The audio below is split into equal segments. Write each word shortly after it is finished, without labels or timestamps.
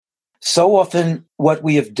So often what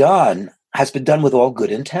we have done has been done with all good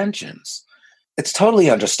intentions. It's totally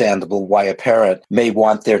understandable why a parent may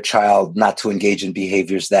want their child not to engage in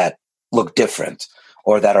behaviors that look different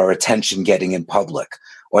or that are attention getting in public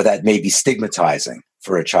or that may be stigmatizing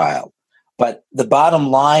for a child. But the bottom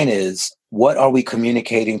line is, what are we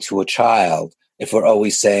communicating to a child if we're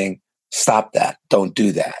always saying, stop that, don't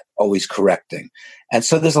do that, always correcting? And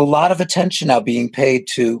so there's a lot of attention now being paid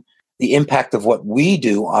to the impact of what we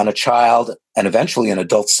do on a child and eventually an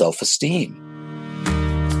adult's self-esteem.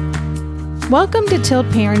 Welcome to Tilt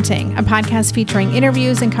Parenting, a podcast featuring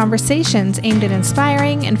interviews and conversations aimed at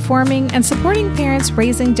inspiring, informing, and supporting parents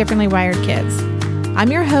raising differently wired kids. I'm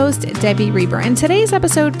your host, Debbie Reber, and today's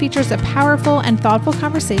episode features a powerful and thoughtful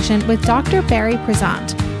conversation with Dr. Barry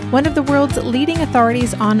Prizant, one of the world's leading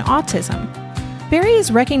authorities on autism. Barry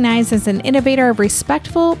is recognized as an innovator of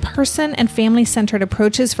respectful, person and family-centered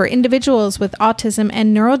approaches for individuals with autism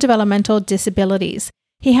and neurodevelopmental disabilities.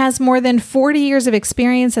 He has more than 40 years of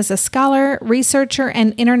experience as a scholar, researcher,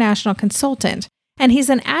 and international consultant, and he's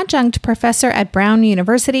an adjunct professor at Brown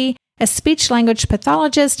University, a speech-language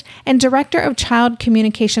pathologist, and director of child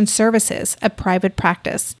communication services, a private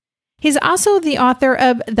practice. He's also the author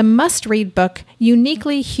of the must-read book,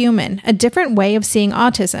 Uniquely Human, A Different Way of Seeing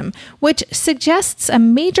Autism, which suggests a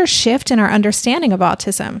major shift in our understanding of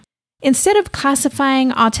autism. Instead of classifying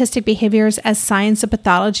autistic behaviors as signs of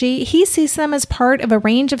pathology, he sees them as part of a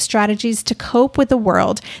range of strategies to cope with a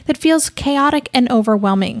world that feels chaotic and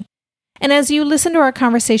overwhelming. And as you listen to our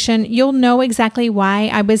conversation, you'll know exactly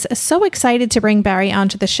why I was so excited to bring Barry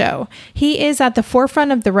onto the show. He is at the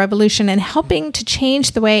forefront of the revolution and helping to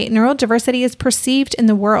change the way neurodiversity is perceived in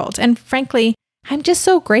the world. And frankly, I'm just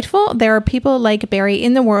so grateful there are people like Barry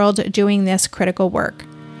in the world doing this critical work.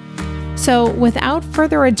 So without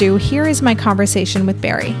further ado, here is my conversation with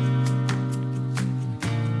Barry.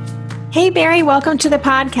 Hey, Barry, welcome to the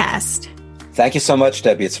podcast. Thank you so much,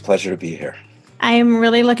 Debbie. It's a pleasure to be here. I'm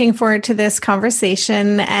really looking forward to this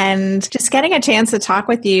conversation and just getting a chance to talk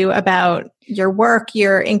with you about your work,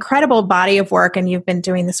 your incredible body of work, and you've been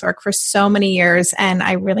doing this work for so many years. And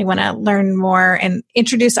I really want to learn more and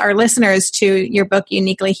introduce our listeners to your book,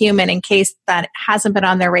 Uniquely Human, in case that hasn't been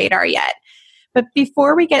on their radar yet. But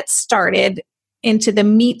before we get started into the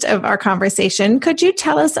meat of our conversation, could you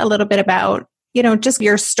tell us a little bit about, just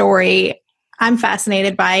your story? I'm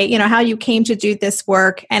fascinated by, how you came to do this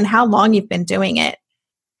work and how long you've been doing it.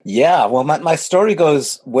 Yeah, well, my story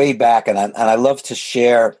goes way back, and I love to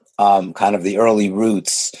share kind of the early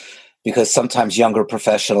roots, because sometimes younger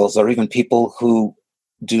professionals or even people who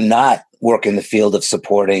do not work in the field of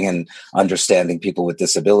supporting and understanding people with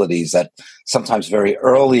disabilities, that sometimes very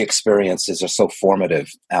early experiences are so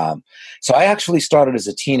formative. So I actually started as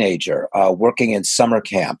a teenager working in summer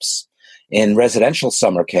camps, in residential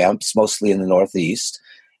summer camps, mostly in the Northeast.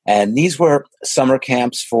 And these were summer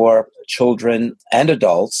camps for children and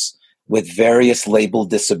adults with various labeled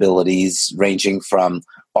disabilities, ranging from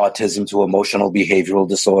autism to emotional behavioral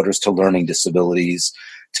disorders to learning disabilities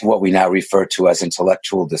to what we now refer to as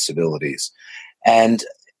intellectual disabilities. And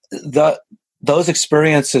those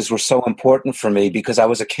experiences were so important for me because I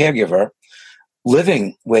was a caregiver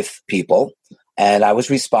living with people, and I was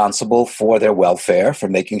responsible for their welfare, for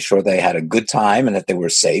making sure they had a good time and that they were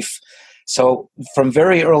safe. So from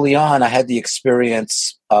very early on, I had the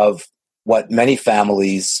experience of what many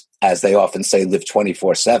families, as they often say, live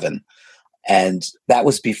 24/7. And that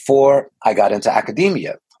was before I got into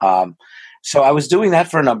academia. So I was doing that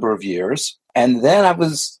for a number of years. And then I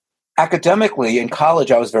was academically in college,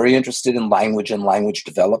 I was very interested in language and language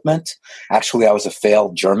development. Actually, I was a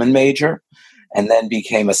failed German major, and then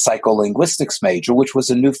became a psycholinguistics major, which was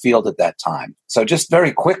a new field at that time. So just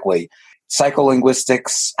very quickly,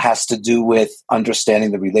 psycholinguistics has to do with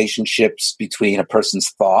understanding the relationships between a person's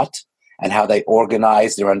thought and how they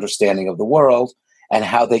organize their understanding of the world and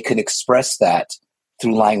how they can express that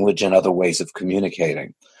through language and other ways of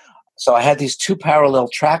communicating. So I had these two parallel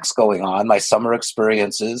tracks going on, my summer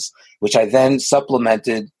experiences, which I then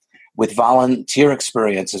supplemented with volunteer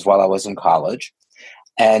experiences while I was in college.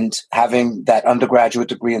 And having that undergraduate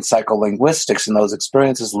degree in psycholinguistics and those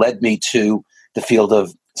experiences led me to the field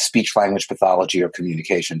of speech-language pathology or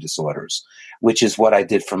communication disorders, which is what I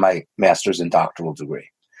did for my master's and doctoral degree.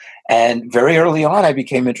 And very early on, I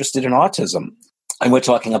became interested in autism. And we're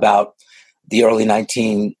talking about the early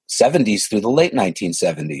 1970s through the late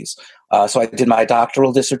 1970s. So I did my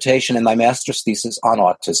doctoral dissertation and my master's thesis on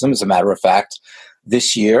autism. As a matter of fact,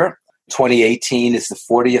 this year, 2018, is the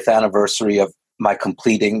 40th anniversary of my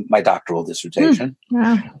completing my doctoral dissertation,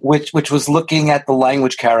 wow. which was looking at the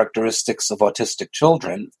language characteristics of autistic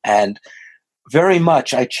children. And very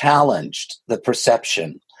much I challenged the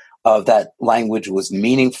perception of that language was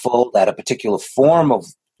meaningful, that a particular form of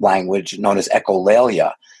language known as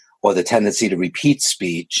echolalia, or the tendency to repeat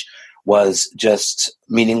speech, was just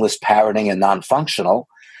meaningless parroting and non-functional.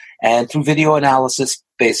 And through video analysis,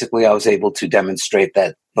 basically, I was able to demonstrate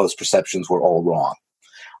that those perceptions were all wrong.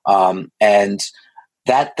 And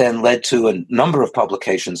that then led to a number of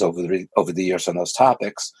publications over the years on those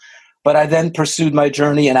topics. But I then pursued my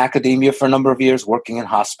journey in academia for a number of years, working in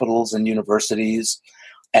hospitals and universities.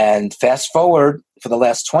 And fast forward, for the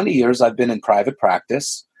last 20 years, I've been in private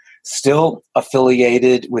practice, still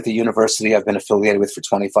affiliated with a university I've been affiliated with for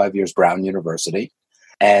 25 years, Brown University.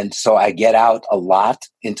 And so I get out a lot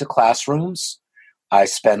into classrooms. I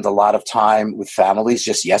spend a lot of time with families.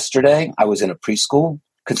 Just yesterday, I was in a preschool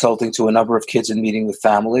consulting to a number of kids and meeting with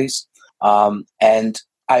families. And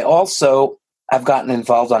I also have gotten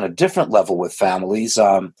involved on a different level with families.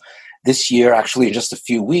 This year, actually, in just a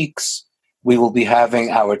few weeks, we will be having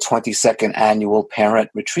our 22nd annual parent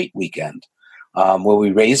retreat weekend, where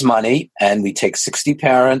we raise money and we take 60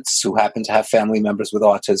 parents who happen to have family members with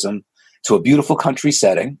autism to a beautiful country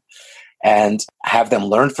setting and have them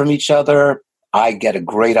learn from each other. I get a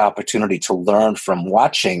great opportunity to learn from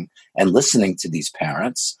watching and listening to these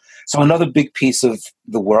parents. So another big piece of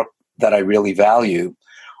the work that I really value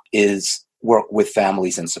is work with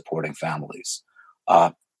families and supporting families.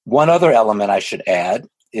 One other element I should add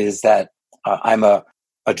is that I'm a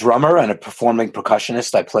drummer and a performing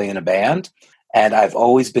percussionist. I play in a band, and I've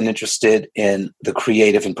always been interested in the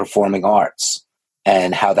creative and performing arts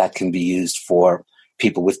and how that can be used for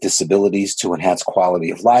people with disabilities to enhance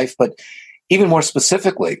quality of life, but even more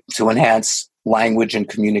specifically, to enhance language and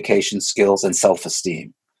communication skills and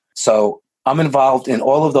self-esteem. So I'm involved in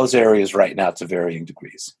all of those areas right now to varying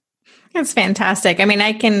degrees. That's fantastic. I mean,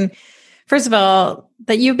 I can, first of all,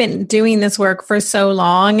 that you've been doing this work for so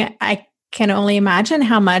long, I can only imagine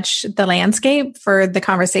how much the landscape for the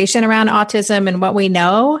conversation around autism and what we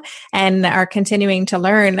know and are continuing to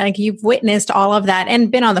learn, like you've witnessed all of that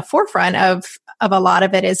and been on the forefront of a lot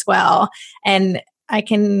of it as well. And I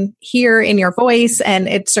can hear in your voice, and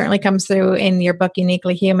it certainly comes through in your book,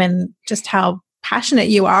 Uniquely Human, just how passionate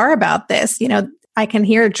you are about this. You know, I can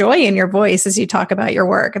hear joy in your voice as you talk about your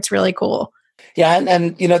work. It's really cool. Yeah.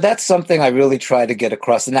 And you know, that's something I really try to get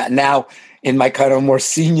across. And that now in my kind of more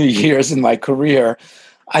senior years in my career,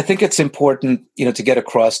 I think it's important, you know, to get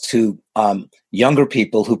across to younger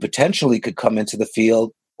people who potentially could come into the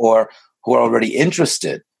field or who are already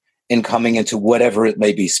interested in coming into whatever it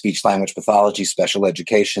may be, speech language pathology, special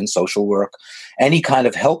education, social work, any kind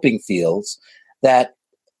of helping fields, that,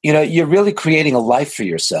 you know, you're really creating a life for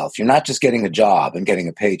yourself. You're not just getting a job and getting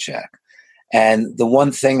a paycheck. And the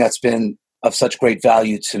one thing that's been of such great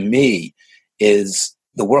value to me is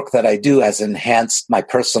the work that I do has enhanced my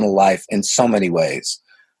personal life in so many ways.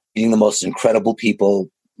 Being the most incredible people,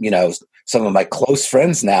 you know, some of my close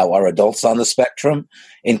friends now are adults on the spectrum,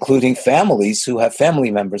 including families who have family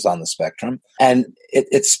members on the spectrum. And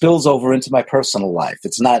it spills over into my personal life.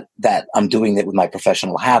 It's not that I'm doing it with my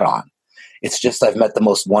professional hat on. It's just I've met the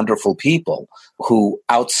most wonderful people who,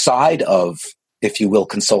 outside of, if you will,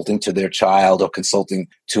 consulting to their child or consulting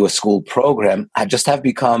to a school program, I just have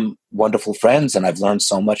become wonderful friends, and I've learned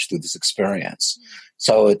so much through this experience.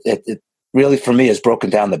 So it really, for me, has broken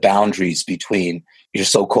down the boundaries between your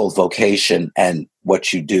so-called vocation and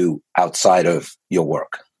what you do outside of your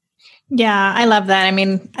work. Yeah, I love that. I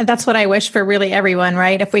mean, that's what I wish for really everyone,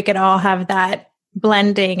 right? If we could all have that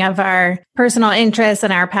blending of our personal interests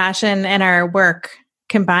and our passion and our work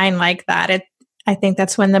combined like that, I think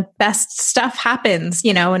that's when the best stuff happens,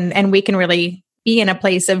 you know, and we can really be in a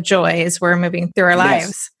place of joy as we're moving through our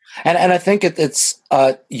lives. And I think it's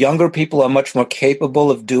younger people are much more capable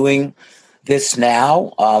of doing this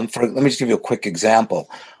now. Let me just give you a quick example.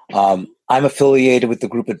 I'm affiliated with the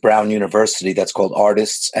group at Brown University that's called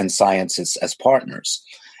Artists and Scientists as Partners.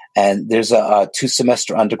 And there's a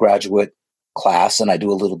 2-semester undergraduate class, and I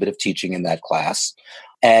do a little bit of teaching in that class.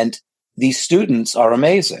 And these students are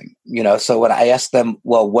amazing. You know, so when I ask them,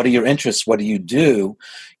 well, what are your interests? What do you do?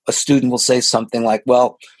 A student will say something like,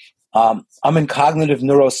 well, I'm in cognitive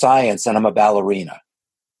neuroscience and I'm a ballerina.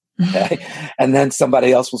 Okay. And then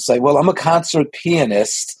somebody else will say, well, I'm a concert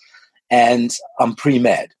pianist and I'm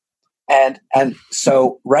pre-med. And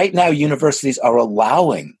so right now universities are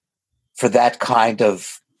allowing for that kind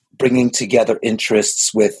of bringing together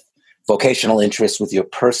interests with vocational interests with your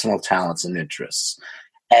personal talents and interests.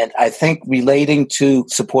 And I think relating to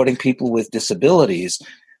supporting people with disabilities,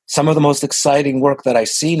 some of the most exciting work that I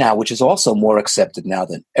see now, which is also more accepted now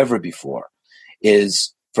than ever before,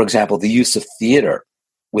 is, for example, the use of theater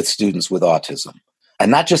with students with autism. And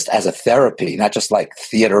not just as a therapy, not just like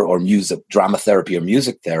theater or music, drama therapy or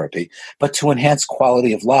music therapy, but to enhance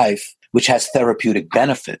quality of life, which has therapeutic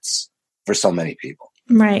benefits for so many people.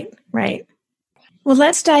 Right, right. Well,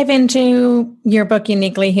 let's dive into your book,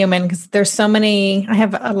 Uniquely Human, because there's so many, I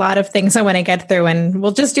have a lot of things I want to get through, and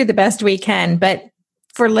we'll just do the best we can. But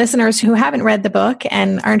for listeners who haven't read the book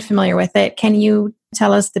and aren't familiar with it, can you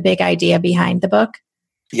tell us the big idea behind the book?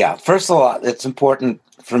 Yeah, first of all, it's important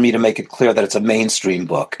for me to make it clear that it's a mainstream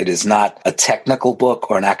book. It is not a technical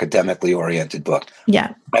book or an academically oriented book.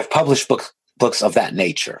 Yeah. I've published books of that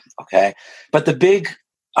nature, okay? But the big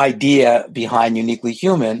idea behind Uniquely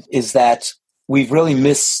Human is that we've really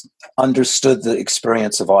misunderstood the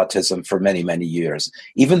experience of autism for many, many years.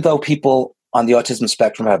 Even though people on the autism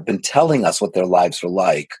spectrum have been telling us what their lives are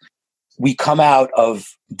like, we come out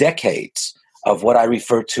of decades of what I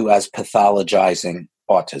refer to as pathologizing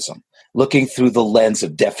autism, looking through the lens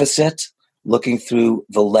of deficit, looking through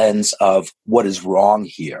the lens of what is wrong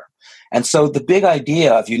here. And so the big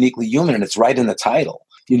idea of Uniquely Human, and it's right in the title,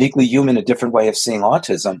 Uniquely Human, a different way of seeing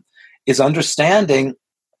autism, is understanding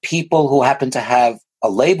people who happen to have a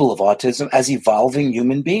label of autism as evolving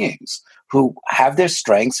human beings who have their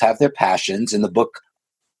strengths, have their passions. In the book,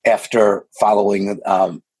 after following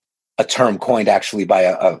a term coined actually by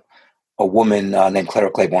a woman named Clara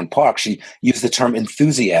Claiborne Park, she used the term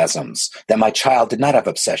enthusiasms, that my child did not have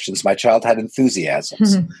obsessions. My child had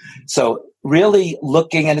enthusiasms. Mm-hmm. So really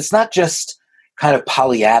looking, and it's not just kind of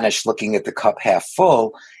Pollyannish looking at the cup half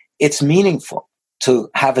full, it's meaningful to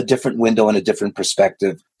have a different window and a different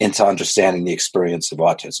perspective into understanding the experience of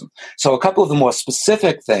autism. So a couple of the more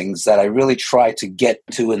specific things that I really try to get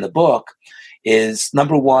to in the book is,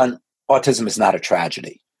 number one, autism is not a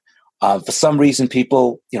tragedy. For some reason,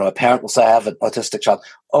 people, a parent will say, I have an autistic child.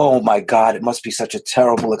 Oh my God, it must be such a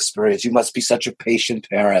terrible experience. You must be such a patient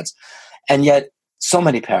parent. And yet so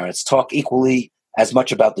many parents talk equally as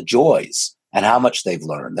much about the joys and how much they've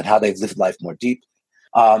learned and how they've lived life more deeply.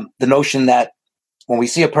 The notion that when we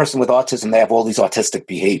see a person with autism, they have all these autistic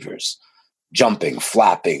behaviors, jumping,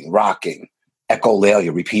 flapping, rocking,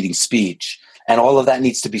 echolalia, repeating speech. And all of that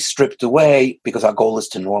needs to be stripped away because our goal is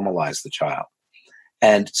to normalize the child.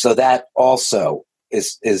 And so that also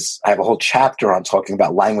is I have a whole chapter on talking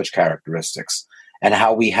about language characteristics and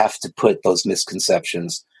how we have to put those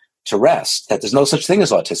misconceptions to rest, that there's no such thing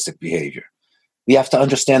as autistic behavior. We have to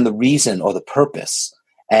understand the reason or the purpose.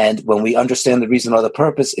 And when we understand the reason or the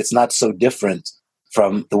purpose, it's not so different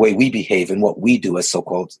from the way we behave and what we do as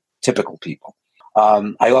so-called typical people.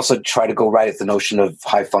 I also try to go right at the notion of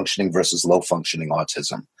high-functioning versus low-functioning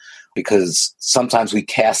autism, because sometimes we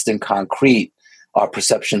cast in concrete our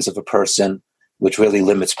perceptions of a person, which really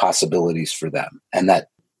limits possibilities for them, and that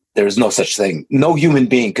there is no such thing. No human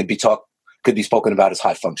being could be spoken about as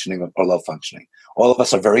high-functioning or low-functioning. All of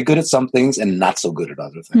us are very good at some things and not so good at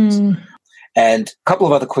other things. And a couple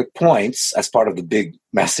of other quick points as part of the big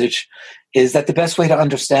message is that the best way to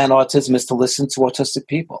understand autism is to listen to autistic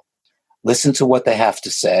people. Listen to what they have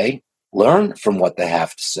to say, learn from what they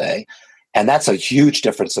have to say. And that's a huge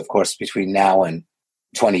difference, of course, between now and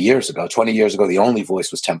 20 years ago. 20 years ago, the only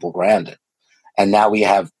voice was Temple Grandin. And now we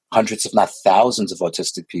have hundreds, if not thousands, of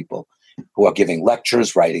autistic people who are giving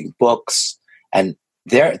lectures, writing books, and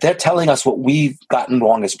they're telling us what we've gotten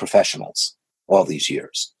wrong as professionals all these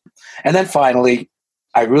years. And then finally,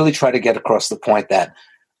 I really try to get across the point that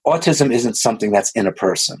autism isn't something that's in a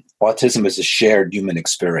person. Autism is a shared human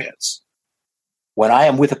experience. When I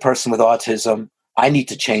am with a person with autism, I need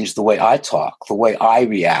to change the way I talk, the way I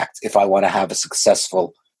react if I want to have a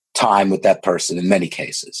successful time with that person in many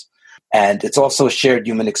cases. And it's also a shared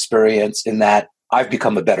human experience in that I've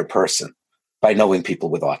become a better person by knowing people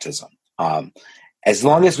with autism. As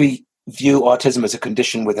long as we view autism as a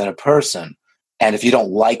condition within a person, and if you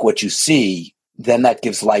don't like what you see, then that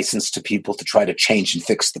gives license to people to try to change and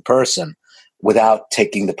fix the person without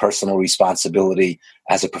taking the personal responsibility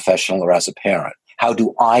as a professional or as a parent. How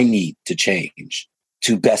do I need to change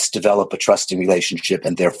to best develop a trusting relationship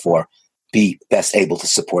and therefore be best able to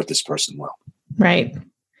support this person well? Right.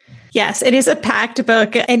 Yes, it is a packed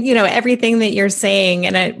book. And, everything that you're saying,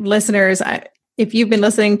 and listeners, if you've been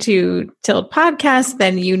listening to Tilt Podcast,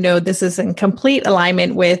 then this is in complete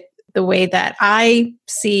alignment with the way that I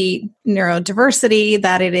see neurodiversity,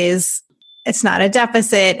 that it's not a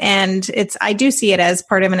deficit. And I do see it as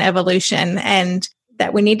part of an evolution, and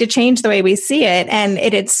that we need to change the way we see it. And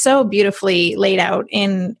it's so beautifully laid out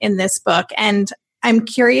in this book. And I'm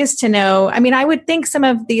curious to know, I would think some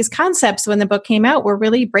of these concepts when the book came out were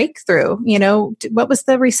really breakthrough. What was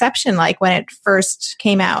the reception like when it first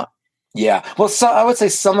came out? Yeah. Well, so I would say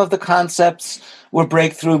some of the concepts were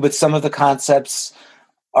breakthrough, but some of the concepts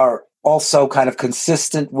are also kind of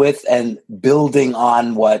consistent with and building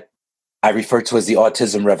on what I refer to as the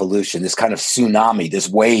autism revolution, this kind of tsunami, this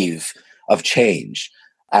wave of change,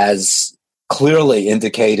 as clearly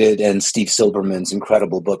indicated in Steve Silberman's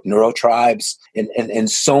incredible book, Neurotribes, in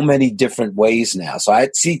so many different ways now. So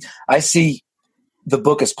I see the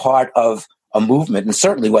book as part of a movement, and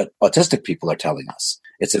certainly what autistic people are telling us.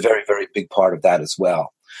 It's a very, very big part of that as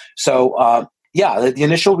well. So, the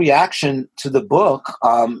initial reaction to the book,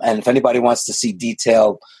 and if anybody wants to see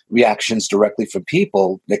detailed reactions directly from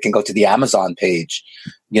people, they can go to the Amazon page,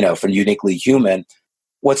 for Uniquely Human.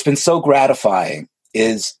 What's been so gratifying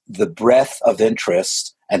is the breadth of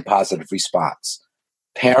interest and positive response.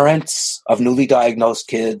 Parents of newly diagnosed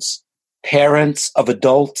kids, parents of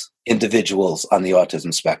adult individuals on the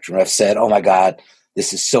autism spectrum have said, oh my God,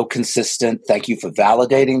 this is so consistent. Thank you for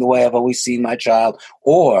validating the way I've always seen my child.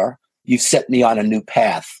 Or you've set me on a new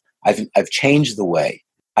path. I've changed the way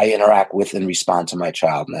I interact with and respond to my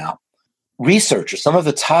child now. Researchers, some of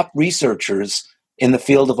the top researchers in the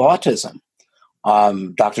field of autism,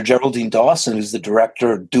 Dr. Geraldine Dawson, who's the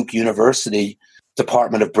director of Duke University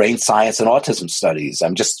Department of Brain Science and Autism Studies.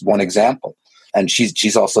 I'm just one example. And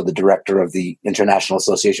she's also the director of the International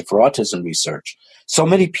Association for Autism Research. So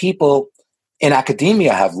many people in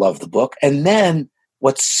academia have loved the book. And then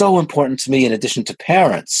what's so important to me, in addition to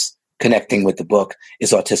parents connecting with the book,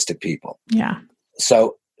 is autistic people. Yeah.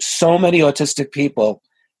 So many autistic people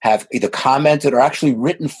have either commented or actually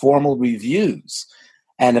written formal reviews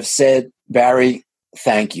and have said, Barry,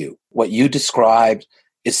 thank you. What you described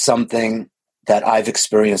is something that I've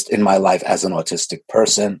experienced in my life as an autistic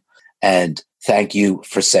person. And thank you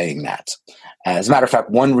for saying that. As a matter of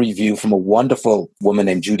fact, one review from a wonderful woman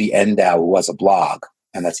named Judy Endow, who has a blog,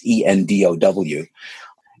 and that's ENDOW.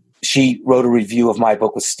 She wrote a review of my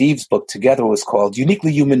book with Steve's book together. It was called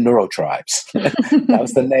Uniquely Human Neurotribes. That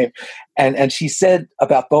was the name. And she said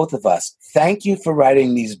about both of us, thank you for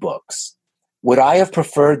writing these books. Would I have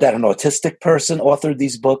preferred that an autistic person authored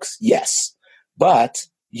these books? Yes. But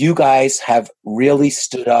you guys have really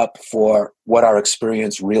stood up for what our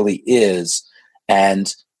experience really is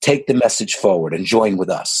and take the message forward and join with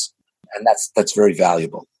us. And that's very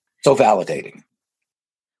valuable. So validating.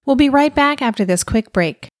 We'll be right back after this quick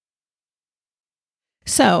break.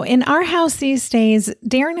 So in our house these days,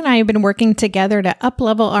 Darren and I have been working together to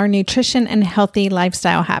up-level our nutrition and healthy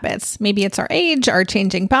lifestyle habits. Maybe it's our age, our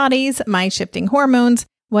changing bodies, my shifting hormones.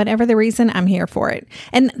 Whatever the reason, I'm here for it.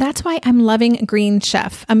 And that's why I'm loving Green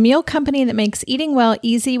Chef, a meal company that makes eating well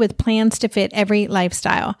easy with plans to fit every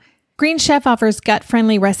lifestyle. Green Chef offers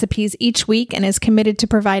gut-friendly recipes each week and is committed to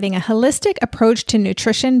providing a holistic approach to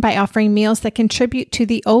nutrition by offering meals that contribute to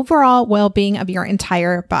the overall well-being of your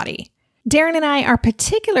entire body. Darren and I are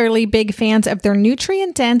particularly big fans of their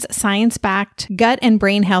nutrient-dense, science-backed gut and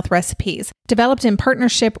brain health recipes, developed in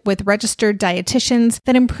partnership with registered dietitians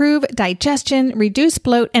that improve digestion, reduce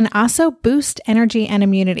bloat, and also boost energy and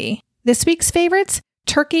immunity. This week's favorites?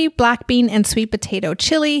 Turkey, black bean, and sweet potato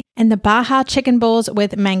chili, and the Baja chicken bowls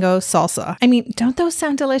with mango salsa. I mean, don't those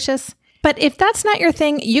sound delicious? But if that's not your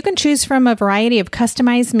thing, you can choose from a variety of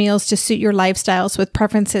customized meals to suit your lifestyles with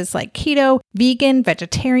preferences like keto, vegan,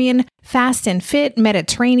 vegetarian, fast and fit,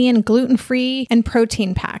 Mediterranean, gluten-free, and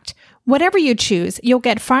protein-packed. Whatever you choose, you'll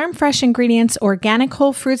get farm-fresh ingredients, organic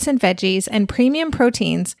whole fruits and veggies, and premium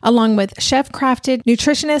proteins, along with chef-crafted,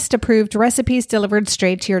 nutritionist-approved recipes delivered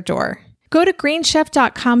straight to your door. Go to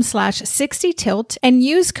greenchef.com/60tilt and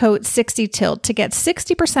use code 60tilt to get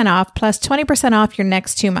 60% off plus 20% off your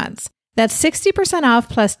next 2 months. That's 60% off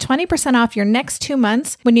plus 20% off your next 2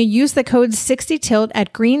 months when you use the code 60tilt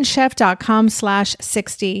at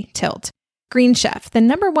greenchef.com/60tilt. Green Chef, the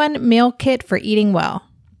 #1 meal kit for eating well.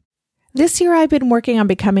 This year, I've been working on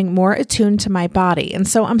becoming more attuned to my body, and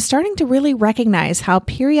so I'm starting to really recognize how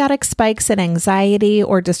periodic spikes in anxiety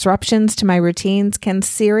or disruptions to my routines can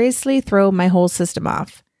seriously throw my whole system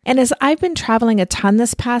off. And as I've been traveling a ton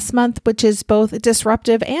this past month, which is both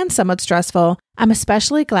disruptive and somewhat stressful, I'm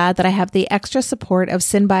especially glad that I have the extra support of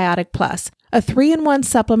Synbiotic Plus, a 3-in-1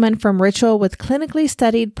 supplement from Ritual with clinically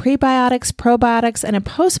studied prebiotics, probiotics, and a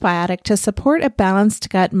postbiotic to support a balanced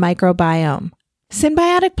gut microbiome.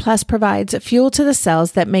 Synbiotic Plus provides fuel to the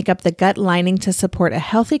cells that make up the gut lining to support a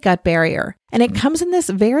healthy gut barrier. And it comes in this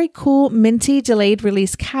very cool minty delayed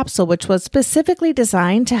release capsule, which was specifically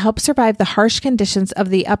designed to help survive the harsh conditions of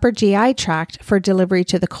the upper GI tract for delivery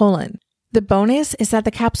to the colon. The bonus is that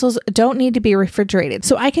the capsules don't need to be refrigerated,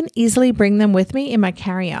 so I can easily bring them with me in my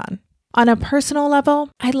carry-on. On a personal level,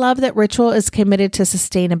 I love that Ritual is committed to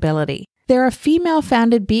sustainability. They're a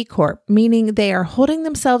female-founded B Corp, meaning they are holding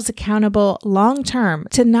themselves accountable long-term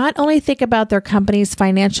to not only think about their company's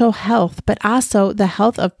financial health, but also the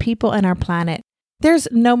health of people and our planet. There's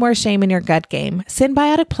no more shame in your gut game.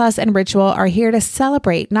 Synbiotic Plus and Ritual are here to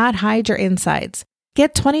celebrate, not hide your insides.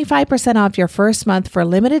 Get 25% off your first month for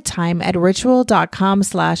limited time at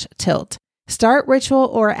ritual.com/tilt. Start Ritual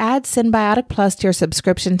or add Synbiotic Plus to your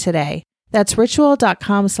subscription today. That's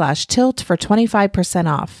ritual.com/tilt for 25%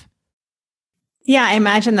 off. Yeah, I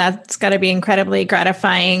imagine that's got to be incredibly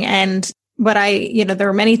gratifying. And there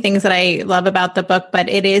are many things that I love about the book, but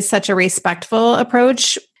it is such a respectful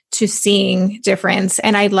approach to seeing difference.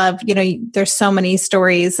 And I love, there's so many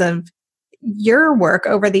stories of your work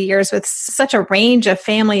over the years with such a range of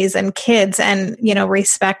families and kids, and,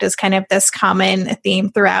 respect is kind of this common theme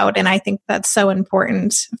throughout. And I think that's so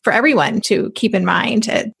important for everyone to keep in mind,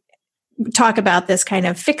 to talk about this kind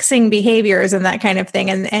of fixing behaviors and that kind of thing.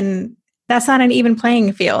 And that's not an even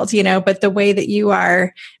playing field, but the way that you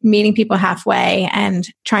are meeting people halfway and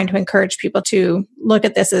trying to encourage people to look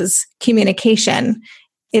at this as communication,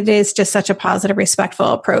 it is just such a positive, respectful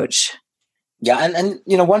approach. Yeah. And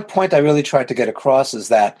one point I really tried to get across is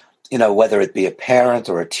that, whether it be a parent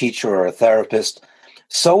or a teacher or a therapist,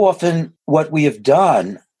 so often what we have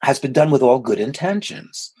done has been done with all good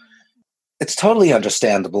intentions. It's totally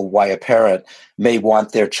understandable why a parent may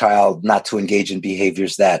want their child not to engage in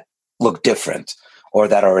behaviors that look different, or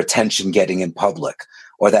that are attention-getting in public,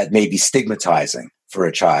 or that may be stigmatizing for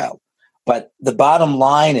a child. But the bottom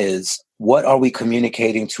line is, what are we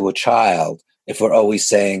communicating to a child if we're always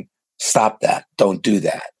saying, stop that, don't do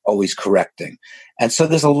that, always correcting? And so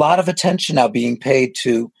there's a lot of attention now being paid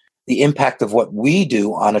to the impact of what we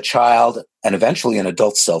do on a child and eventually an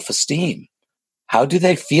adult's self-esteem. How do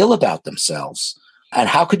they feel about themselves? And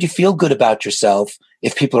how could you feel good about yourself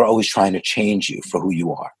if people are always trying to change you for who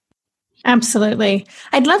you are? Absolutely.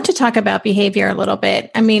 I'd love to talk about behavior a little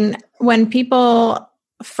bit. I mean, when people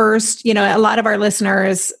first, a lot of our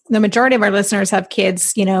listeners, the majority of our listeners have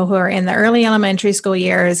kids, who are in the early elementary school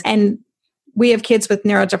years, and we have kids with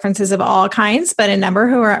neurodifferences of all kinds, but a number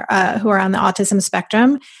who are on the autism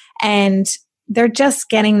spectrum, and they're just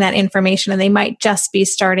getting that information, and they might just be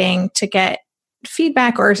starting to get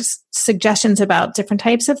feedback or suggestions about different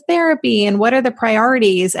types of therapy and what are the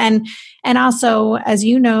priorities. And also, as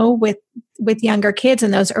you know, with younger kids in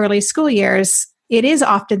those early school years, it is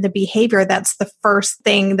often the behavior that's the first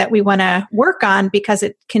thing that we want to work on because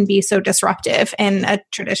it can be so disruptive in a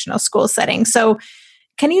traditional school setting. So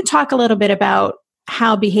can you talk a little bit about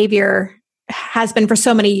how behavior has been for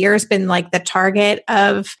so many years been like the target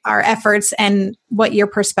of our efforts and what your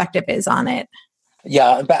perspective is on it?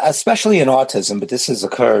 Yeah, especially in autism, but this has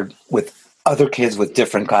occurred with other kids with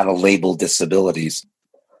different kind of labeled disabilities,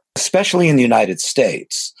 especially in the United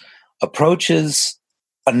States. Approaches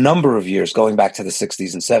a number of years, going back to the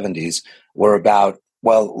 60s and 70s, were about,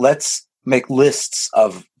 well, let's make lists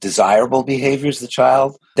of desirable behaviors the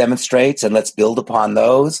child demonstrates, and let's build upon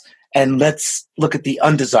those, and let's look at the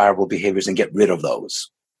undesirable behaviors and get rid of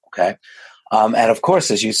those, okay? And of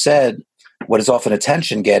course, as you said, what is often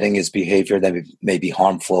attention-getting is behavior that may be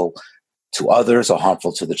harmful to others or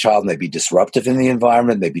harmful to the child, may be disruptive in the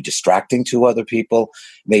environment, may be distracting to other people,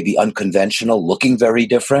 may be unconventional, looking very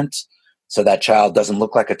different, so that child doesn't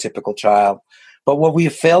look like a typical child. But what we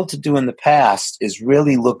have failed to do in the past is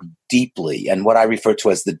really look deeply, and what I refer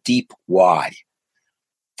to as the deep why.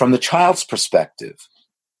 From the child's perspective,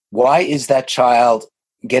 why is that child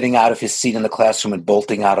getting out of his seat in the classroom and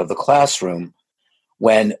bolting out of the classroom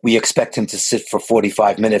when we expect him to sit for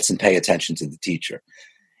 45 minutes and pay attention to the teacher?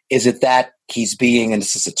 Is it that he's being, and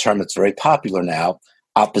this is a term that's very popular now,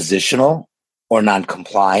 oppositional or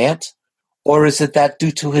non-compliant? Or is it that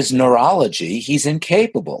due to his neurology, he's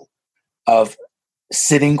incapable of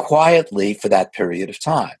sitting quietly for that period of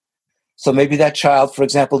time? So maybe that child, for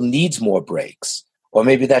example, needs more breaks, or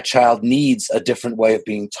maybe that child needs a different way of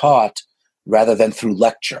being taught rather than through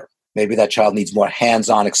lecture. Maybe that child needs more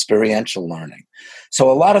hands-on experiential learning. So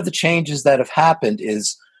a lot of the changes that have happened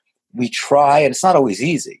is we try, and it's not always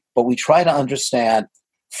easy, but we try to understand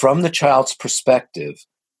from the child's perspective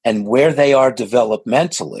and where they are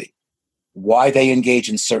developmentally, why they engage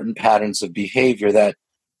in certain patterns of behavior that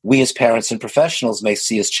we as parents and professionals may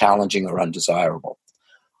see as challenging or undesirable.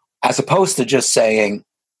 As opposed to just saying,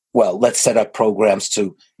 well, let's set up programs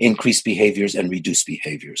to increase behaviors and reduce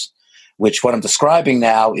behaviors, which what I'm describing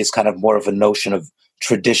now is kind of more of a notion of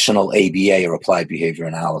traditional ABA or applied behavior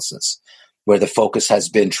analysis, where the focus has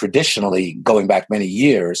been traditionally, going back many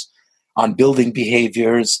years, on building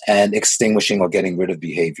behaviors and extinguishing or getting rid of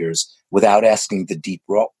behaviors without asking the deep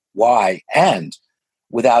why and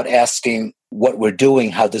without asking what we're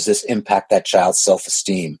doing, how does this impact that child's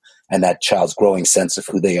self-esteem and that child's growing sense of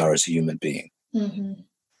who they are as a human being? Mm-hmm.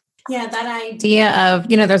 Yeah, that idea of,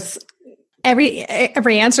 there's every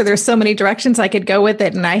answer, there's so many directions I could go with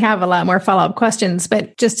it. And I have a lot more follow-up questions,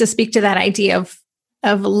 but just to speak to that idea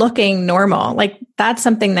of looking normal, like that's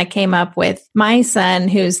something that came up with my son,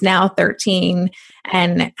 who's now 13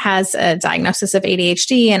 and has a diagnosis of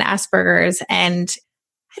ADHD and Asperger's. And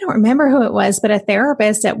I don't remember who it was, but a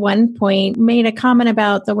therapist at one point made a comment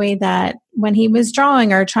about the way that when he was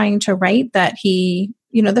drawing or trying to write, that he,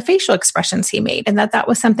 the facial expressions he made, and that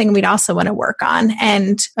was something we'd also want to work on.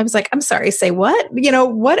 And I was like, I'm sorry, say what?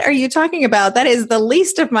 What are you talking about? That is the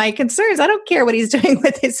least of my concerns. I don't care what he's doing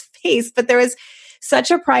with his face, but there was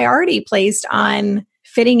such a priority placed on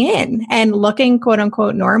fitting in and looking quote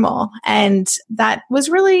unquote normal. And that was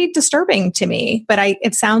really disturbing to me. But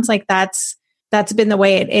it sounds like that's been the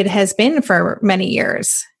way it has been for many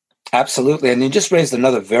years. Absolutely. And you just raised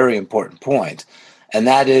another very important point. And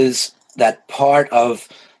that is that part of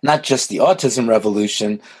not just the autism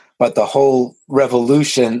revolution, but the whole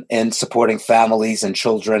revolution in supporting families and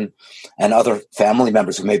children and other family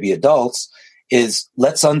members who may be adults is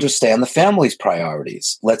let's understand the family's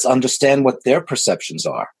priorities. Let's understand what their perceptions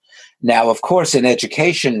are. Now, of course, in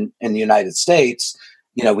education in the United States,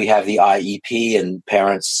 we have the IEP and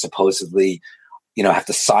parents supposedly have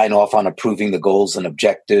to sign off on approving the goals and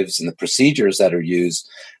objectives and the procedures that are used.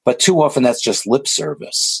 But too often that's just lip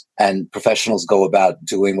service and professionals go about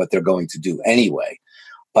doing what they're going to do anyway.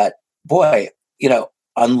 But boy,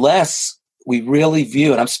 unless we really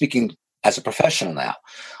view, and I'm speaking as a professional now,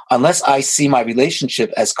 unless I see my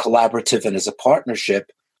relationship as collaborative and as a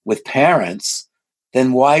partnership with parents,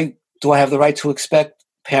 then why do I have the right to expect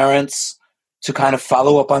parents to kind of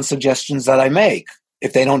follow up on suggestions that I make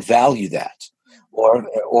if they don't value that?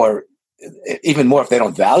 Or even more, if they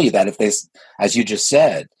don't value that, if they, as you just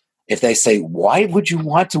said, if they say, why would you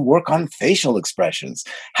want to work on facial expressions?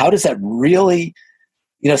 How does that really,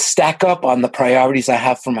 stack up on the priorities I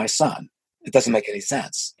have for my son? It doesn't make any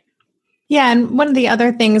sense. Yeah. And one of the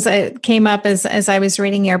other things that came up as I was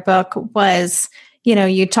reading your book was,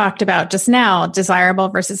 you talked about just now desirable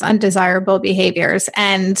versus undesirable behaviors.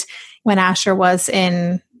 And when Asher was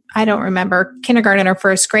in, I don't remember, kindergarten or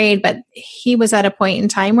first grade, but he was at a point in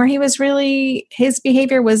time where his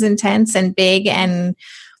behavior was intense and big and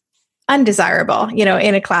undesirable,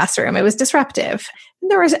 in a classroom. It was disruptive.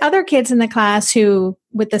 And there was other kids in the class who,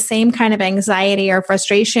 with the same kind of anxiety or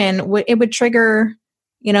frustration, it would trigger,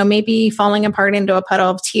 maybe falling apart into a puddle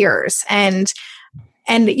of tears. And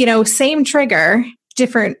same trigger,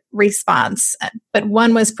 different response, but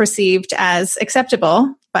one was perceived as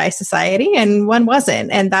acceptable by society and one wasn't.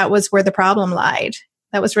 And that was where the problem lied.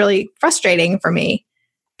 That was really frustrating for me.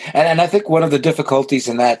 And I think one of the difficulties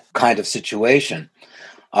in that kind of situation,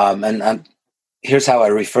 and here's how I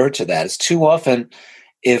refer to that, is too often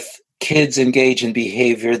if kids engage in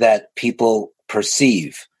behavior that people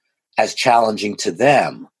perceive as challenging to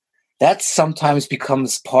them, that sometimes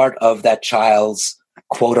becomes part of that child's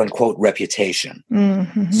quote unquote reputation.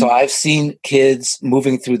 Mm-hmm. So I've seen kids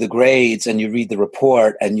moving through the grades and you read the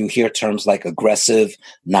report and you hear terms like aggressive,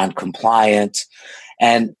 non-compliant.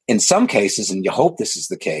 And in some cases, and you hope this is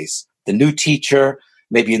the case, the new teacher,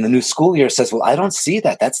 maybe in the new school year, says, well, I don't see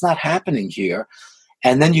that. That's not happening here.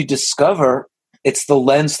 And then you discover it's the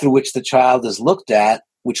lens through which the child is looked at,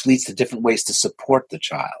 which leads to different ways to support the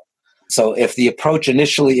child. So if the approach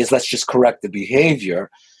initially is let's just correct the behavior,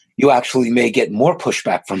 you actually may get more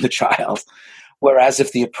pushback from the child. Whereas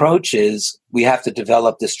if the approach is we have to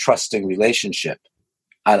develop this trusting relationship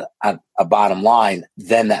at a bottom line,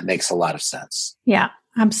 then that makes a lot of sense. Yeah,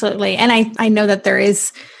 absolutely. And I know that there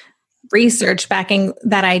is research backing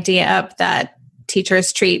that idea up, that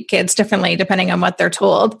teachers treat kids differently depending on what they're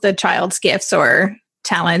told the child's gifts or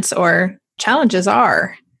talents or challenges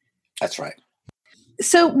are. That's right.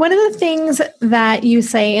 So one of the things that you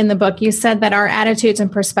say in the book, you said that our attitudes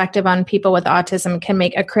and perspective on people with autism can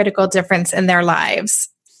make a critical difference in their lives.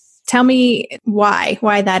 Tell me why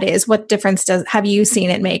that is. What difference have you seen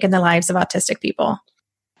it make in the lives of autistic people?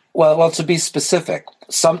 Well, to be specific,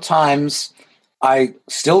 sometimes I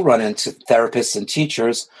still run into therapists and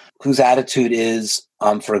teachers whose attitude is,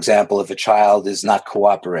 for example, if a child is not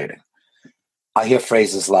cooperating, I hear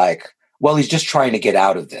phrases like, well, he's just trying to get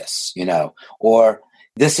out of this, or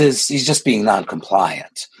he's just being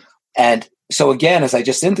non-compliant. And so again, as I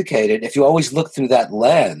just indicated, if you always look through that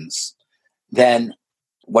lens, then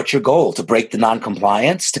what's your goal? To break the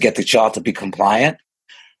non-compliance, to get the child to be compliant?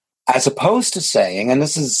 As opposed to saying, and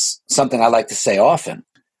this is something I like to say often,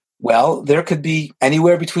 Well, there could be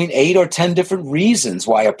anywhere between 8 or 10 different reasons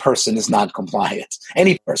why a person is non-compliant.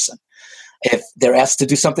 Any person. If they're asked to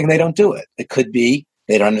do something, they don't do it. It could be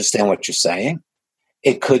they don't understand what you're saying.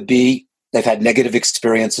 It could be they've had negative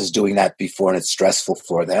experiences doing that before and it's stressful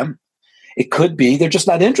for them. It could be they're just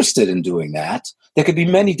not interested in doing that. There could be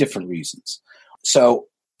many different reasons. So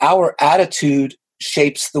our attitude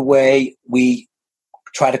shapes the way we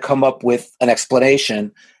try to come up with an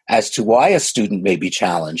explanation as to why a student may be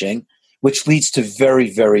challenging, which leads to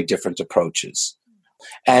very, very different approaches.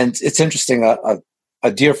 And it's interesting,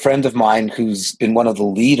 a dear friend of mine who's been one of the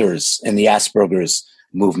leaders in the Asperger's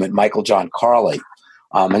movement, Michael John Carley,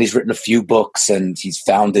 and he's written a few books and he's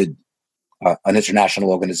founded an international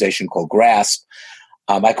organization called GRASP.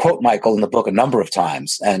 I quote Michael in the book a number of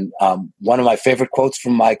times. And one of my favorite quotes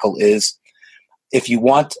from Michael is, if you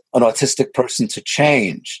want an autistic person to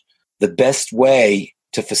change, the best way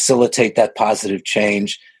to facilitate that positive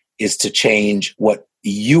change is to change what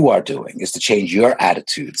you are doing, is to change your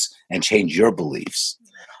attitudes and change your beliefs.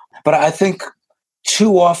 But I think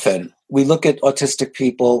too often we look at autistic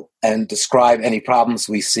people and describe any problems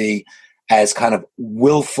we see as kind of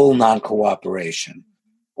willful non-cooperation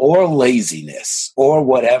or laziness or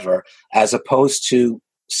whatever, as opposed to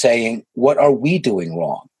saying, what are we doing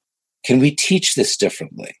wrong? Can we teach this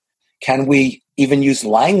differently? Can we even use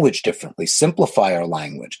language differently, simplify our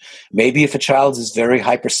language? Maybe if a child is very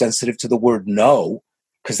hypersensitive to the word no,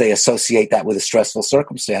 because they associate that with a stressful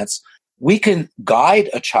circumstance, we can guide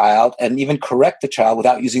a child and even correct the child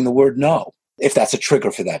without using the word no, if that's a trigger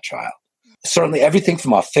for that child. Certainly everything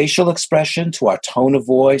from our facial expression to our tone of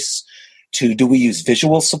voice to do we use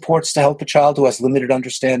visual supports to help a child who has limited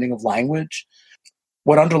understanding of language?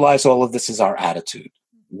 What underlies all of this is our attitude.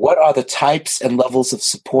 What are the types and levels of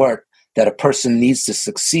support that a person needs to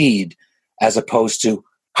succeed, as opposed to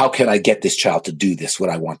how can I get this child to do this, what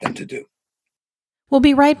I want them to do? We'll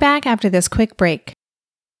be right back after this quick break.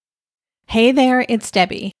 Hey there, it's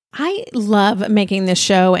Debbie. I love making this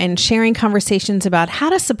show and sharing conversations about how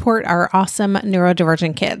to support our awesome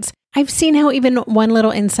neurodivergent kids. I've seen how even one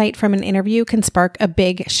little insight from an interview can spark a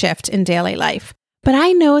big shift in daily life. But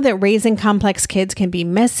I know that raising complex kids can be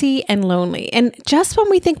messy and lonely. And just when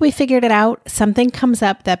we think we figured it out, something comes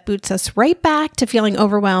up that boots us right back to feeling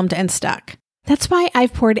overwhelmed and stuck. That's why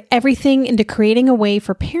I've poured everything into creating a way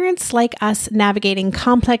for parents like us navigating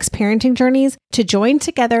complex parenting journeys to join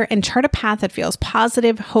together and chart a path that feels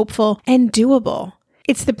positive, hopeful, and doable.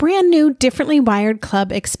 It's the brand new Differently Wired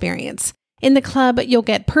Club experience. In the club, you'll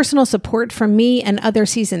get personal support from me and other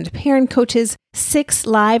seasoned parent coaches, 6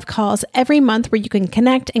 live calls every month where you can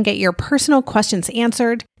connect and get your personal questions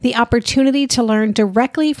answered, the opportunity to learn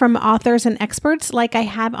directly from authors and experts like I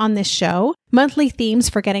have on this show, monthly themes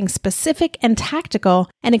for getting specific and tactical,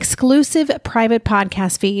 an exclusive private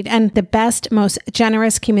podcast feed, and the best, most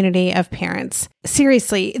generous community of parents.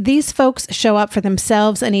 Seriously, these folks show up for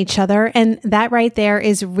themselves and each other, and that right there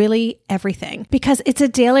is really everything, because it's a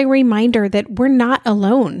daily reminder that we're not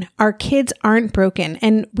alone. Our kids aren't broken,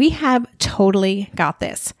 and we have totally got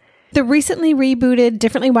this. The recently rebooted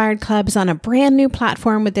Differently Wired Club is on a brand new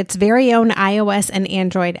platform with its very own iOS and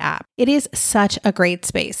Android app. It is such a great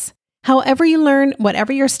space. However you learn,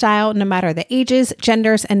 whatever your style, no matter the ages,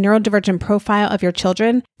 genders, and neurodivergent profile of your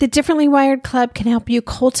children, the Differently Wired Club can help you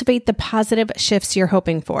cultivate the positive shifts you're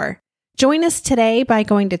hoping for. Join us today by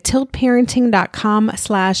going to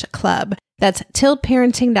tiltparenting.com/club. That's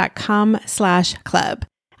tiltparenting.com/club.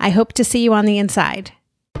 I hope to see you on the inside.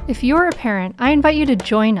 If you're a parent, I invite you to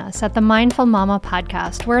join us at the Mindful Mama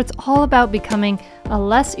podcast, where it's all about becoming a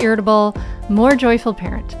less irritable, more joyful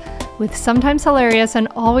parent. With sometimes hilarious and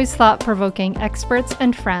always thought-provoking experts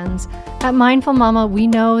and friends, at Mindful Mama, we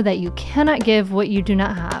know that you cannot give what you do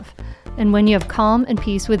not have. And when you have calm and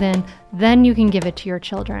peace within, then you can give it to your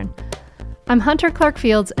children. I'm Hunter Clark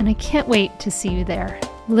Fields, and I can't wait to see you there.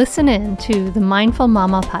 Listen in to the Mindful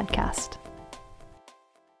Mama podcast.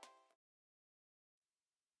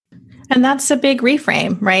 And that's a big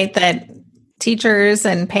reframe, right? That teachers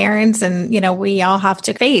and parents and, we all have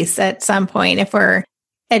to face at some point if we're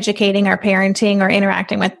educating our parenting or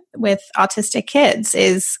interacting with autistic kids,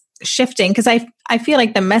 is shifting. Because I feel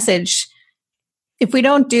like the message, if we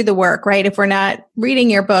don't do the work, right? If we're not reading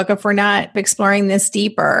your book, if we're not exploring this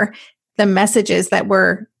deeper, the messages that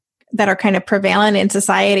are kind of prevalent in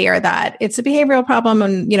society are that it's a behavioral problem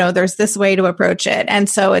and, there's this way to approach it. And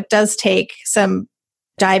so it does take some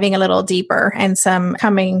diving a little deeper and some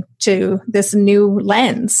coming to this new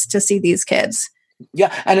lens to see these kids.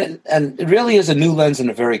 Yeah, and it really is a new lens in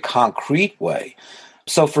a very concrete way.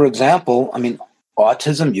 So, for example,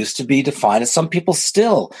 autism used to be defined as, some people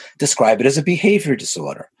still describe it as a behavior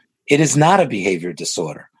disorder. it is not a behavior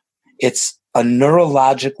disorder. It's a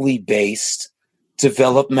neurologically based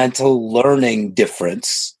developmental learning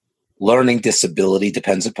difference. Learning disability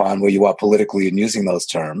depends upon where you are politically in using those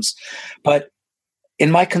terms. But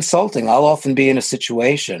in my consulting, I'll often be in a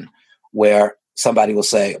situation where somebody will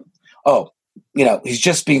say, oh, he's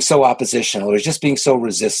just being so oppositional, or he's just being so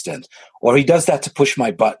resistant, or he does that to push my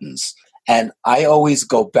buttons. And I always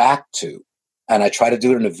go back to, and I try to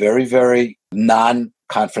do it in a very, very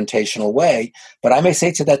non-confrontational way, but I may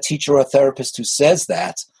say to that teacher or therapist who says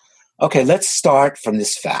that, okay, let's start from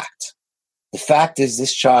this fact. The fact is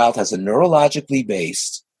this child has a neurologically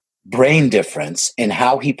based brain difference in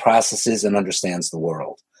how he processes and understands the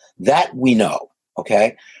world. That we know,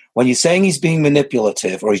 okay? When you're saying he's being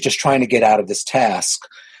manipulative or he's just trying to get out of this task,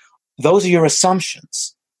 those are your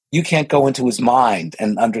assumptions. You can't go into his mind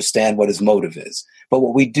and understand what his motive is. But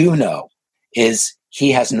what we do know is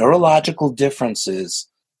he has neurological differences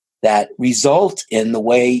that result in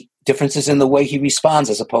differences in the way he responds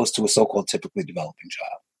as opposed to a so-called typically developing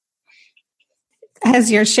child.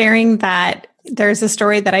 As you're sharing that, there's a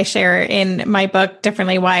story that I share in my book,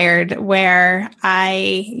 Differently Wired, where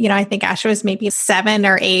I think Asher was maybe 7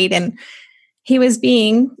 or 8, and he was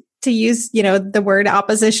being, to use, the word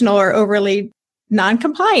oppositional or overly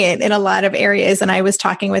non-compliant in a lot of areas. And I was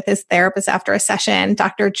talking with his therapist after a session,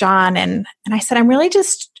 Dr. John, and I said, I'm really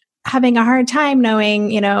just having a hard time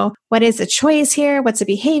knowing, what is a choice here, what's a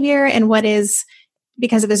behavior, and what is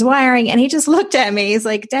because of his wiring. And he just looked at me. He's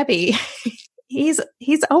like, Debbie, he's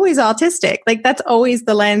always autistic. Like, that's always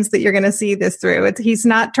the lens that you're going to see this through. He's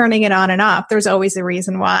not turning it on and off. There's always a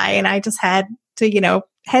reason why. And I just had to,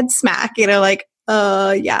 head smack,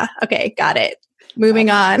 yeah, okay, got it. Moving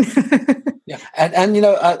on. Yeah. And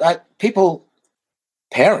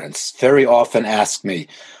parents very often ask me,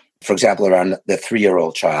 for example, around the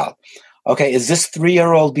 3-year-old child, okay, is this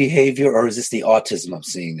 3-year-old behavior or is this the autism I'm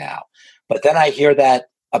seeing now? But then I hear that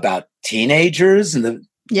about teenagers and the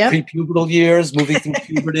prepubertal years, moving through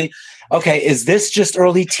puberty. Okay, is this just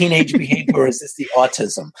early teenage behavior or is this the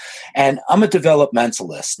autism? And I'm a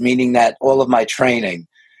developmentalist, meaning that all of my training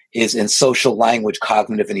is in social language,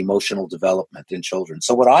 cognitive and emotional development in children.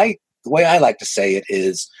 So the way I like to say it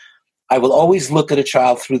is, I will always look at a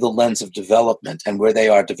child through the lens of development and where they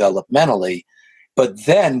are developmentally, but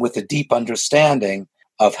then with a deep understanding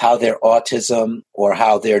of how their autism or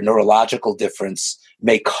how their neurological difference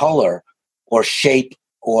may color or shape,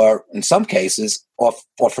 or in some cases,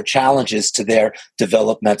 offer challenges to their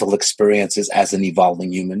developmental experiences as an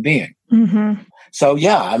evolving human being. Mm-hmm. So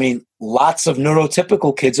lots of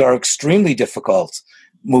neurotypical kids are extremely difficult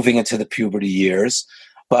moving into the puberty years,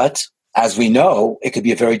 but as we know, it could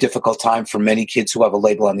be a very difficult time for many kids who have a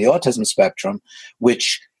label on the autism spectrum,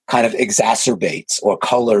 which kind of exacerbates or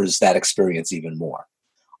colors that experience even more.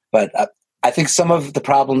 But I think some of the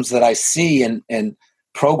problems that I see in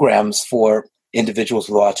programs for individuals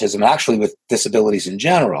with autism, actually with disabilities in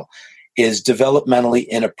general, is developmentally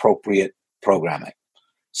inappropriate programming.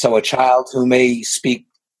 So a child who may speak,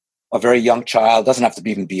 a very young child, doesn't have to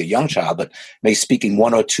even be a young child, but may speak in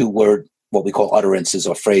 1 or 2 word, what we call utterances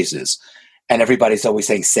or phrases. And everybody's always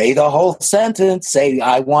saying, say the whole sentence, say,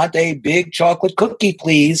 I want a big chocolate cookie,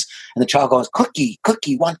 please. And the child goes, cookie,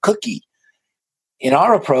 want cookie. In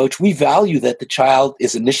our approach, we value that the child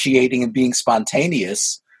is initiating and being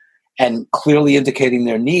spontaneous and clearly indicating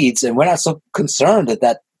their needs. And we're not so concerned at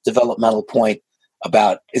that developmental point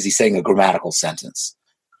about, is he saying a grammatical sentence?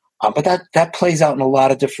 But that plays out in a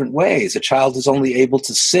lot of different ways. A child is only able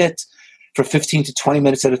to sit for 15 to 20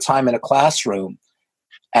 minutes at a time in a classroom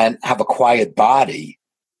and have a quiet body.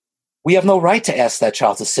 We have no right to ask that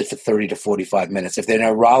child to sit for 30 to 45 minutes if their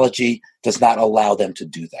neurology does not allow them to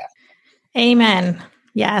do that. Amen.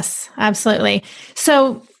 Yes, absolutely.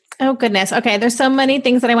 So, oh goodness. Okay. There's so many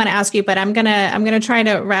things that I want to ask you, but I'm going to try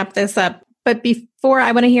to wrap this up. But before,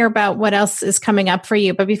 I want to hear about what else is coming up for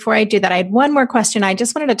you. But before I do that, I had one more question. I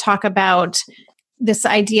just wanted to talk about this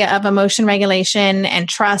idea of emotion regulation and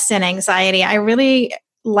trust and anxiety. I really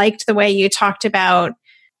liked the way you talked about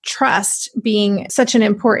trust being such an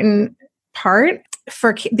important part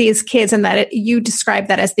for these kids, and that you described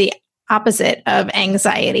that as the opposite of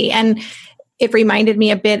anxiety. And it reminded me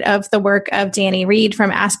a bit of the work of Danny Reed from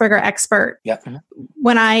Asperger Expert. Yep.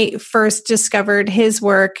 When I first discovered his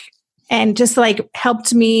work, and just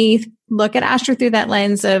helped me look at Asher through that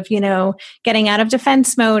lens of, getting out of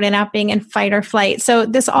defense mode and not being in fight or flight. So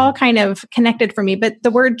this all kind of connected for me, but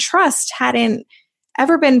the word trust hadn't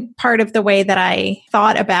ever been part of the way that I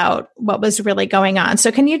thought about what was really going on.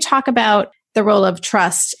 So can you talk about the role of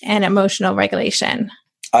trust and emotional regulation?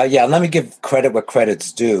 Yeah, let me give credit where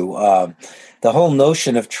credit's due. The whole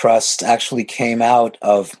notion of trust actually came out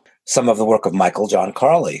of some of the work of Michael John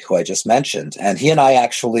Carley, who I just mentioned. And he and I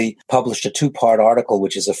actually published a 2-part article,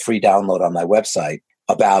 which is a free download on my website,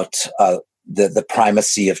 about the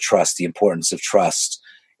primacy of trust, the importance of trust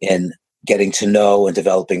in getting to know and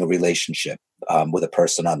developing a relationship with a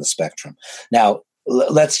person on the spectrum. Now,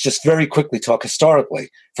 let's just very quickly talk historically.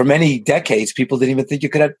 For many decades, people didn't even think you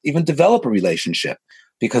could even develop a relationship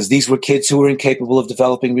because these were kids who were incapable of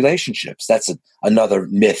developing relationships. That's another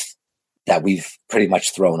myth that we've pretty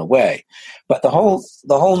much thrown away. But the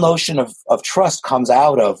whole notion of trust comes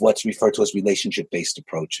out of what's referred to as relationship-based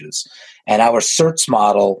approaches. And our CERTS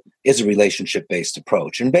model is a relationship-based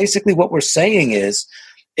approach. And basically what we're saying is,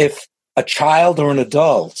 if a child or an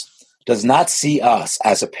adult does not see us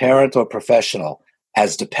as a parent or professional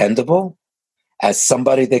as dependable, as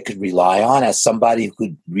somebody they could rely on, as somebody who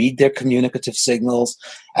could read their communicative signals,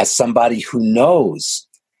 as somebody who knows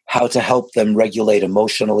how to help them regulate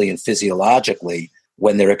emotionally and physiologically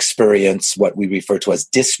when they experience what we refer to as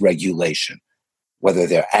dysregulation, whether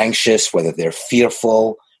they're anxious, whether they're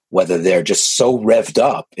fearful, whether they're just so revved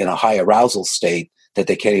up in a high arousal state that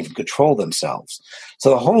they can't even control themselves. So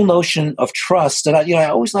the whole notion of trust, and I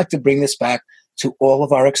always like to bring this back to all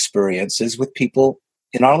of our experiences with people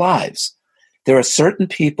in our lives. There are certain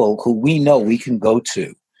people who we know we can go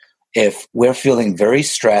to if we're feeling very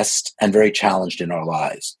stressed and very challenged in our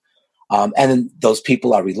lives. And those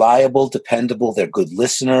people are reliable, dependable, they're good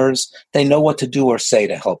listeners, they know what to do or say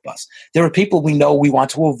to help us. There are people we know we want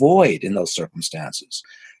to avoid in those circumstances.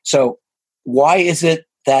 So why is it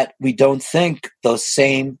that we don't think those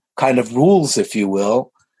same kind of rules, if you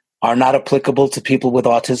will, are not applicable to people with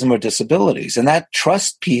autism or disabilities? And that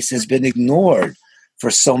trust piece has been ignored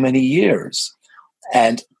for so many years.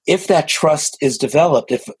 And if that trust is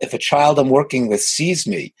developed, if a child I'm working with sees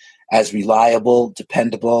me as reliable,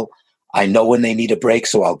 dependable, I know when they need a break,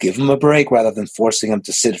 so I'll give them a break rather than forcing them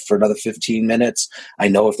to sit for another 15 minutes. I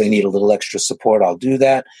know if they need a little extra support, I'll do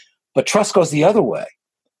that. But trust goes the other way.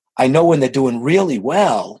 I know when they're doing really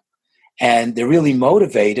well and they're really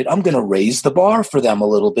motivated, I'm going to raise the bar for them a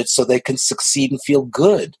little bit so they can succeed and feel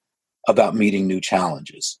good about meeting new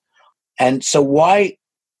challenges. And so why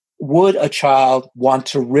would a child want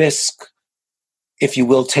to risk, if you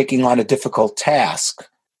will, taking on a difficult task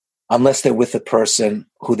unless they're with a person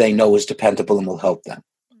who they know is dependable and will help them?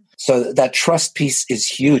 So that trust piece is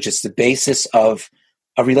huge. It's the basis of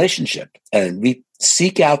a relationship. And we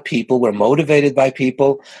seek out people, we're motivated by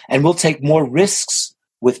people, and we'll take more risks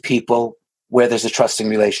with people where there's a trusting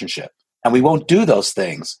relationship. And we won't do those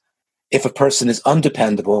things if a person is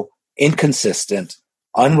undependable, inconsistent,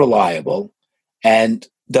 unreliable, and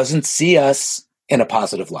doesn't see us in a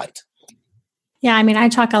positive light. Yeah, I mean, I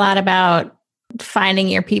talk a lot about finding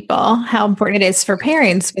your people, how important it is for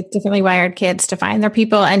parents with differently wired kids to find their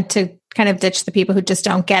people and to kind of ditch the people who just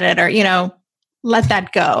don't get it, or, let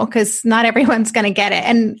that go, because not everyone's going to get it.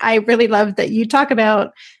 And I really love that you talk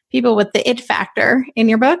about people with the it factor in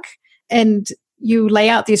your book, and you lay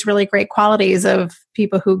out these really great qualities of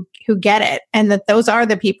people who get it, and that those are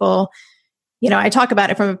the people. I talk about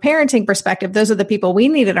it from a parenting perspective. Those are the people we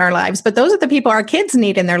need in our lives, but those are the people our kids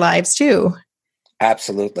need in their lives too.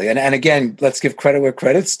 Absolutely. And again, let's give credit where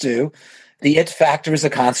credit's due. The it factor is a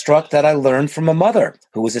construct that I learned from a mother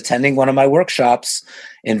who was attending one of my workshops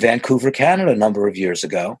in Vancouver, Canada, a number of years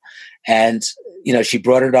ago. And, she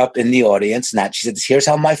brought it up in the audience, and she said, here's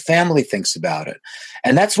how my family thinks about it.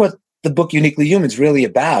 And that's what the book Uniquely Human is really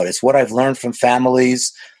about. It's what I've learned from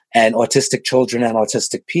families and autistic children and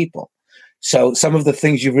autistic people. So some of the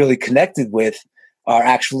things you really connected with are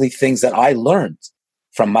actually things that I learned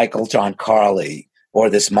from Michael John Carley or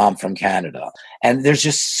this mom from Canada. And there's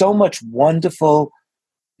just so much wonderful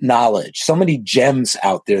knowledge, so many gems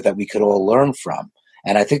out there that we could all learn from.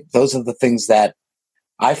 And I think those are the things that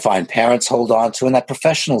I find parents hold on to and that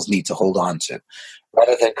professionals need to hold on to,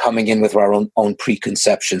 rather than coming in with our own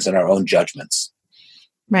preconceptions and our own judgments.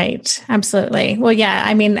 Right. Absolutely. Well, yeah.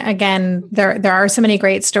 I mean, again, there are so many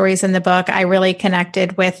great stories in the book. I really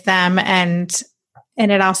connected with them, and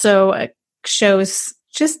it also shows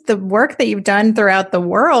just the work that you've done throughout the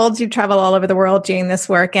world. You travel all over the world doing this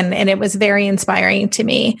work, and it was very inspiring to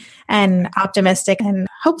me and optimistic and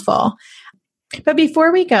hopeful. But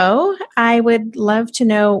before we go, I would love to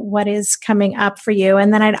know what is coming up for you.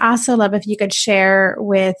 And then I'd also love if you could share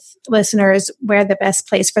with listeners where the best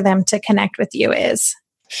place for them to connect with you is.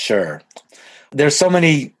 Sure. There's so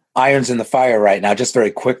many irons in the fire right now. Just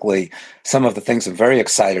very quickly, some of the things I'm very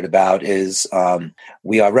excited about is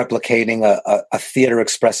we are replicating a theater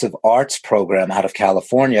expressive arts program out of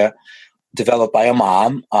California developed by a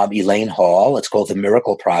mom, Elaine Hall. It's called the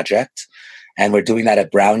Miracle Project. And we're doing that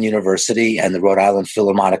at Brown University and the Rhode Island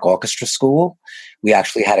Philharmonic Orchestra School. We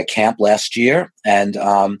actually had a camp last year, and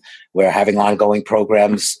we're having ongoing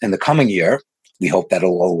programs in the coming year. We hope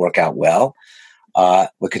that'll all work out well.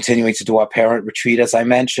 We're continuing to do our parent retreat, as I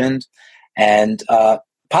mentioned, and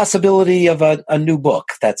possibility of a new book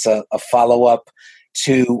that's a follow-up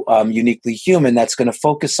to Uniquely Human that's going to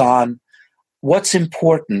focus on what's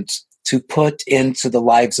important to put into the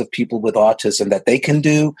lives of people with autism that they can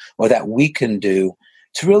do or that we can do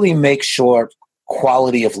to really make sure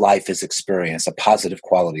quality of life is experienced, a positive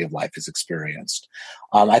quality of life is experienced.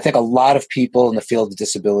 I think a lot of people in the field of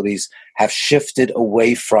disabilities have shifted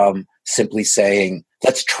away from simply saying,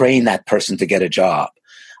 let's train that person to get a job.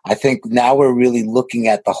 I think now we're really looking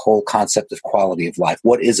at the whole concept of quality of life.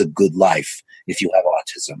 What is a good life if you have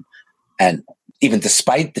autism? And even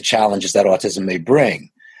despite the challenges that autism may bring,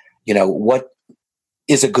 what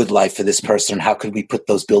is a good life for this person? How could we put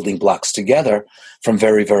those building blocks together from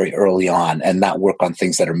very, very early on and not work on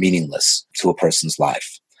things that are meaningless to a person's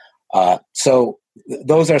life? So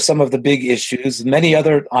those are some of the big issues. Many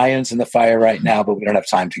other irons in the fire right now, but we don't have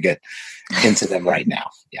time to get into them right now.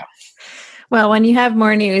 Yeah. Well, when you have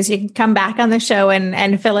more news, you can come back on the show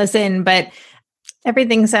and fill us in. But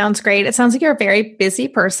everything sounds great. It sounds like you're a very busy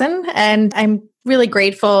person. And I'm really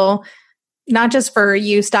grateful, not just for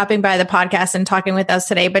you stopping by the podcast and talking with us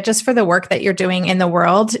today, but just for the work that you're doing in the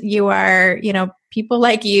world. You are, people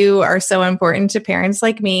like you are so important to parents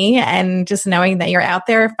like me. And just knowing that you're out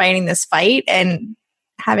there fighting this fight and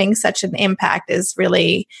having such an impact is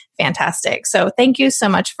really fantastic. So thank you so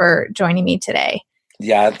much for joining me today.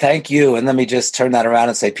 Yeah, thank you. And let me just turn that around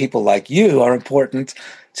and say people like you are important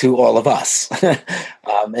to all of us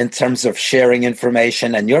in terms of sharing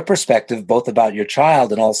information and your perspective, both about your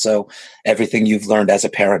child and also everything you've learned as a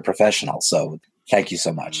parent professional. So thank you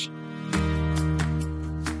so much.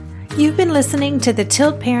 You've been listening to the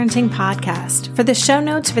Tilt Parenting Podcast. For the show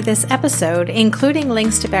notes for this episode, including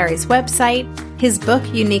links to Barry's website, his book,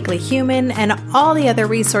 Uniquely Human, and all the other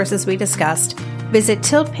resources we discussed, visit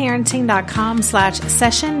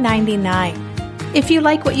tiltparenting.com/session99. If you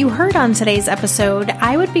like what you heard on today's episode,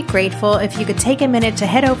 I would be grateful if you could take a minute to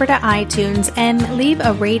head over to iTunes and leave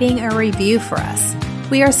a rating or review for us.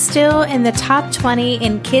 We are still in the top 20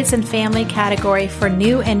 in kids and family category for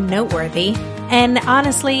new and noteworthy. And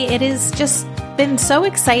honestly, it has just been so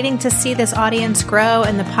exciting to see this audience grow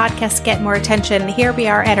and the podcast get more attention. Here we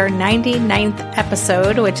are at our 99th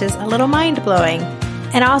episode, which is a little mind-blowing.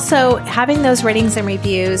 And also, having those ratings and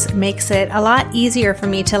reviews makes it a lot easier for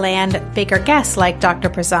me to land bigger guests like Dr.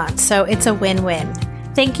 Prizant. So it's a win-win.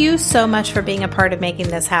 Thank you so much for being a part of making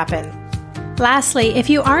this happen. Lastly, if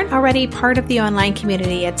you aren't already part of the online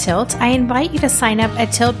community at Tilt, I invite you to sign up at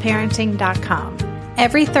tiltparenting.com.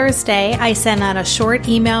 Every Thursday, I send out a short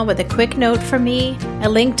email with a quick note from me, a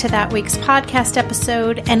link to that week's podcast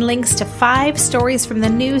episode, and links to 5 stories from the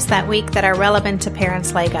news that week that are relevant to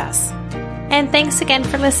parents like us. And thanks again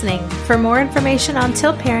for listening. For more information on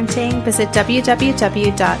Tilt Parenting, visit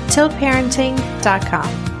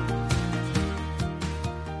www.tiltparenting.com.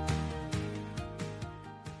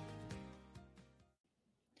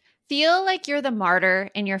 Feel like you're the martyr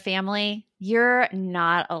in your family? You're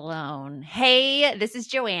not alone. Hey, this is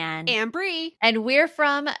Joanne. And Bree. And we're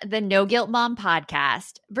from the No Guilt Mom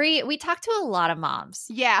podcast. Bree, we talk to a lot of moms.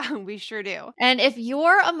 Yeah, we sure do. And if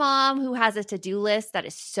you're a mom who has a to-do list that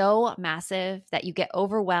is so massive that you get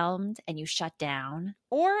overwhelmed and you shut down,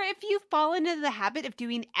 or if you've fallen into the habit of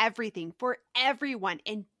doing everything for everyone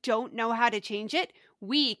and don't know how to change it,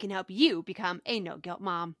 we can help you become a no-guilt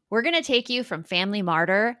mom. we're going to take you from family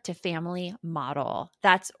martyr to family model.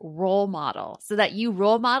 That's role model, so that you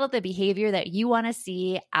role model the behavior that you want to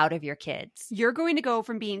see out of your kids. You're going to go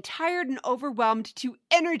from being tired and overwhelmed to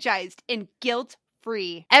energized and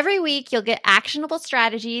guilt-free. Every week, you'll get actionable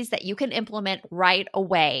strategies that you can implement right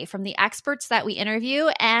away from the experts that we interview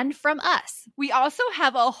and from us. We also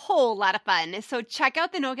have a whole lot of fun, so check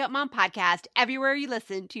out the No Guilt Mom podcast everywhere you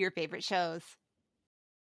listen to your favorite shows.